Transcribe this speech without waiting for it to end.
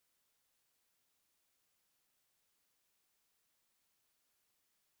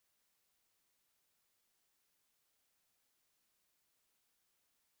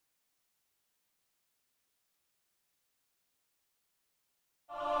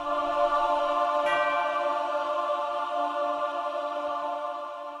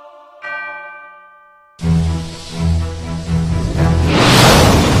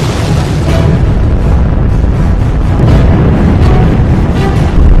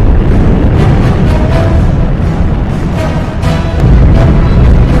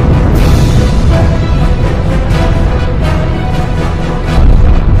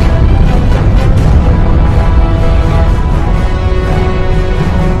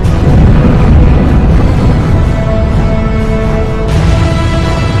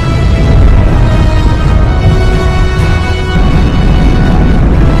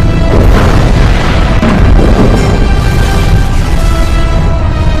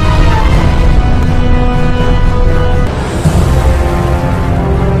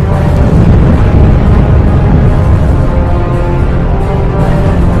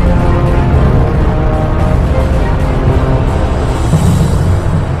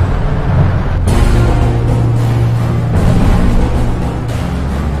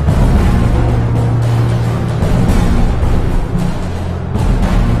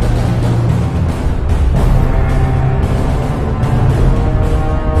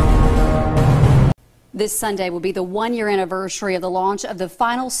This Sunday will be the one-year anniversary of the launch of the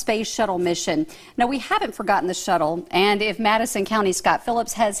final space shuttle mission. Now, we haven't forgotten the shuttle, and if Madison County Scott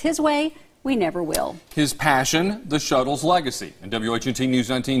Phillips has his way, we never will. His passion, the shuttle's legacy. And WHNT News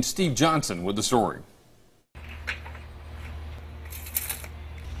 19 Steve Johnson with the story.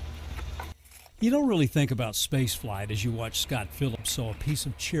 You don't really think about spaceflight as you watch Scott Phillips saw a piece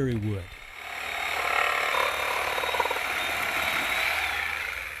of cherry wood.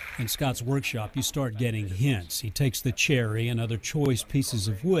 In Scott's workshop, you start getting hints. He takes the cherry and other choice pieces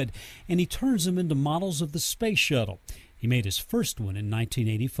of wood and he turns them into models of the space shuttle. He made his first one in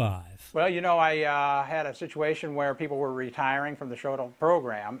 1985. Well, you know, I had a situation where people were retiring from the shuttle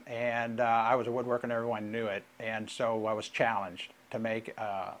program, and I was a woodworker and everyone knew it, and so I was challenged to make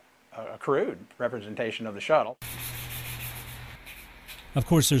a crude representation of the shuttle. Of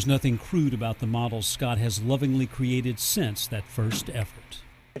course, there's nothing crude about the models Scott has lovingly created since that first effort.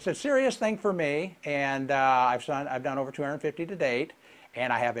 It's a serious thing for me, and I've done over 250 to date,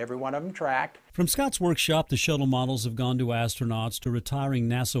 and I have every one of them tracked. From Scott's workshop, the shuttle models have gone to astronauts, to retiring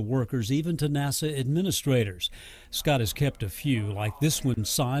NASA workers, even to NASA administrators. Scott has kept a few, like this one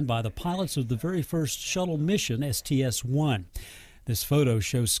signed by the pilots of the very first shuttle mission, STS-1. This photo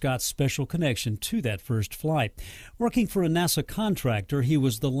shows Scott's special connection to that first flight. Working for a NASA contractor, he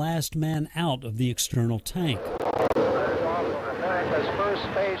was the last man out of the external tank. America's first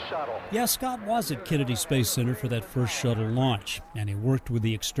space shuttle. Yeah, Scott was at Kennedy Space Center for that first shuttle launch, and he worked with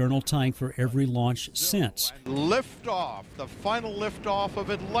the external tank for every launch since. Liftoff, the final liftoff of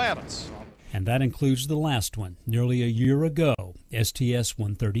Atlantis. And that includes the last one, nearly a year ago,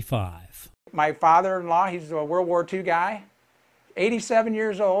 STS-135. My father-in-law, he's a World War II guy, 87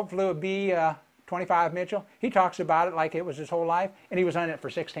 years old, flew a B-25 Mitchell. He talks about it like it was his whole life, and he was on it for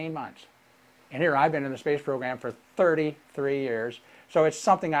 16 months. And here I've been in the space program for 33 years, so it's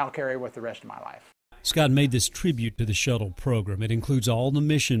something I'll carry with the rest of my life. Scott made this tribute to the shuttle program. It includes all the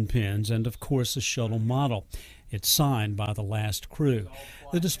mission pins and, of course, a shuttle model. It's signed by the last crew.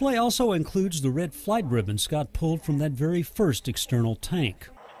 The display also includes the red flight ribbon Scott pulled from that very first external tank.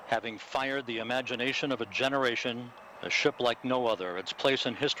 Having fired the imagination of a generation, a ship like no other, its place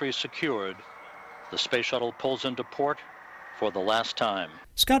in history secured, the space shuttle pulls into port for the last time.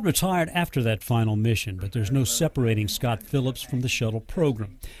 Scott retired after that final mission, but there's no separating Scott Phillips from the shuttle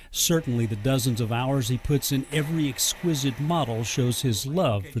program. Certainly the dozens of hours he puts in every exquisite model shows his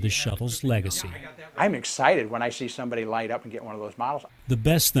love for the shuttle's legacy. I'm excited when I see somebody light up and get one of those models. The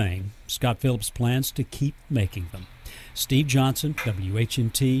best thing, Scott Phillips plans to keep making them. Steve Johnson,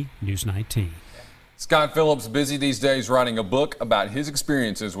 WHNT News 19. Scott Phillips busy these days writing a book about his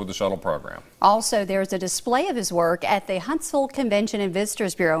experiences with the shuttle program. Also, there's a display of his work at the Huntsville Convention and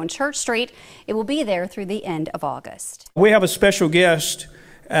Visitors Bureau in Church Street. It will be there through the end of August. We have a special guest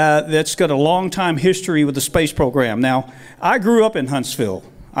that's got a long time history with the space program. Now, I grew up in Huntsville.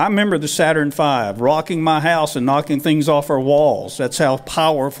 I remember the Saturn V rocking my house and knocking things off our walls. That's how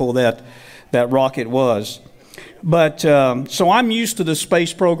powerful that rocket was. But so I'm used to the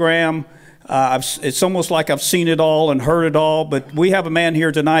space program. It's almost like I've seen it all and heard it all, but we have a man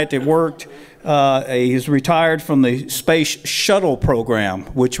here tonight that worked, he's retired from the Space Shuttle program,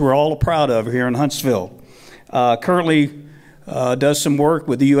 which we're all proud of here in Huntsville. Currently does some work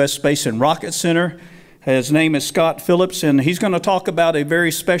with the U.S. Space and Rocket Center. His name is Scott Phillips, and he's going to talk about a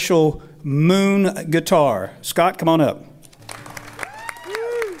very special moon guitar. Scott, come on up.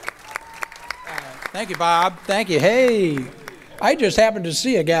 Thank you, Bob. Thank you. Hey. I just happened to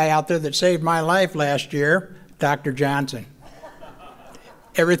see a guy out there that saved my life last year, Dr. Johnson.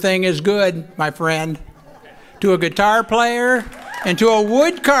 Everything is good, my friend. To a guitar player and to a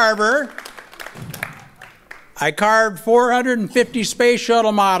wood carver, I carved 450 space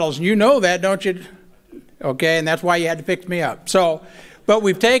shuttle models. You know that, don't you? Okay, and that's why you had to pick me up. So, but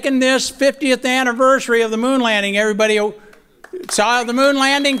we've taken this 50th anniversary of the moon landing. Everybody saw the moon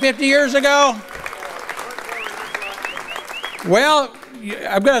landing 50 years ago? Well,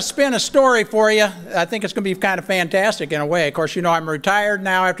 I'm going to spin a story for you. I think it's going to be kind of fantastic in a way. Of course, you know, I'm retired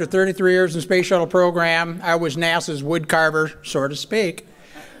now after 33 years in the Space Shuttle program. I was NASA's wood carver, so to speak.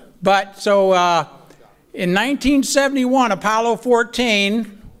 But so in 1971, Apollo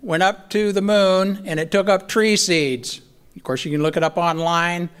 14 went up to the moon, and it took up tree seeds. Of course, you can look it up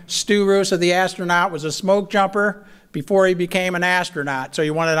online. Stu Roosa, the astronaut, was a smoke jumper before he became an astronaut. So he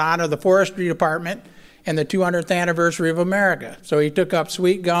wanted to honor the Forestry Department and the 200th anniversary of America. So he took up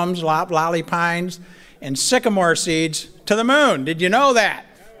sweet gums, lolly pines, and sycamore seeds to the moon. Did you know that?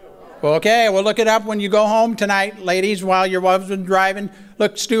 Well, okay, well, look it up when you go home tonight, ladies, while your husband's driving.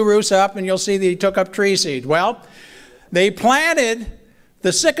 Look Stu Roos up, and you'll see that he took up tree seeds. Well, they planted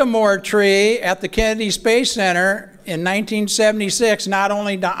the sycamore tree at the Kennedy Space Center in 1976, not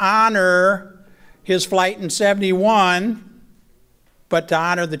only to honor his flight in 71, but to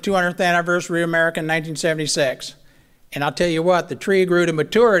honor the 200th anniversary of America in 1976. And I'll tell you what, the tree grew to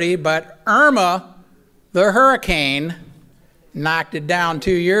maturity, but Irma, the hurricane, knocked it down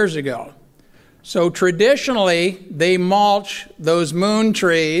 2 years ago. So traditionally, they mulch those moon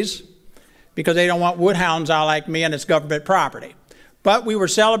trees because they don't want woodhounds out like me and it's government property. But we were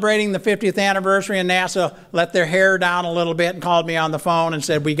celebrating the 50th anniversary and NASA let their hair down a little bit and called me on the phone and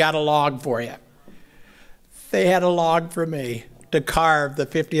said, we got a log for you. They had a log for me to carve the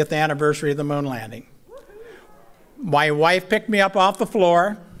 50th anniversary of the moon landing. My wife picked me up off the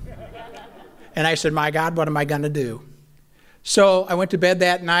floor and I said, my God, what am I going to do? So I went to bed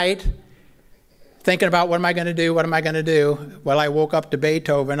that night thinking about what am I going to do, what am I going to do? Well, I woke up to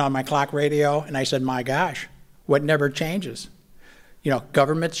Beethoven on my clock radio and I said, my gosh, what never changes? You know,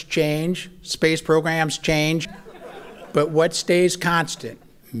 governments change, space programs change, but what stays constant?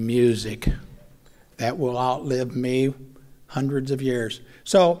 Music. That will outlive me hundreds of years.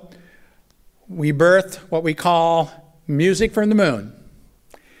 So we birthed what we call music from the moon.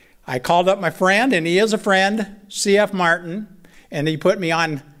 I called up my friend, and he is a friend, C.F. Martin, and he put me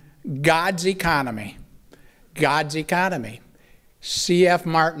on God's Economy. God's Economy. C.F.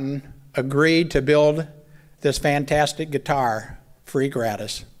 Martin agreed to build this fantastic guitar free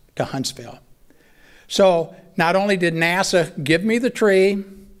gratis to Huntsville. So not only did NASA give me the tree,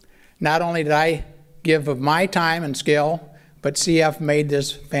 not only did I give of my time and skill, but CF made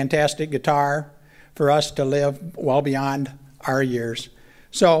this fantastic guitar for us to live well beyond our years.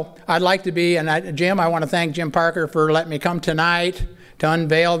 So I'd like to be, and Jim, I want to thank Jim Parker for letting me come tonight to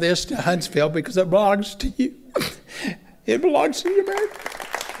unveil this to Huntsville because it belongs to you. It belongs to you, man.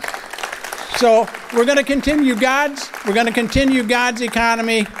 So we're going to continue God's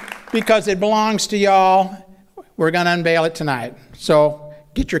economy because it belongs to y'all. We're going to unveil it tonight. So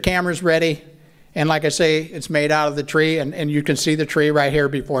get your cameras ready. And like I say, it's made out of the tree, and you can see the tree right here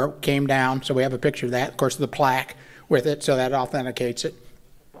before it came down. So we have a picture of that, of course, the plaque with it, so that authenticates it.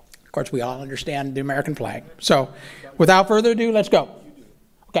 Of course, we all understand the American flag. So without further ado, let's go.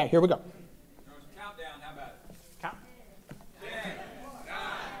 Okay, here we go.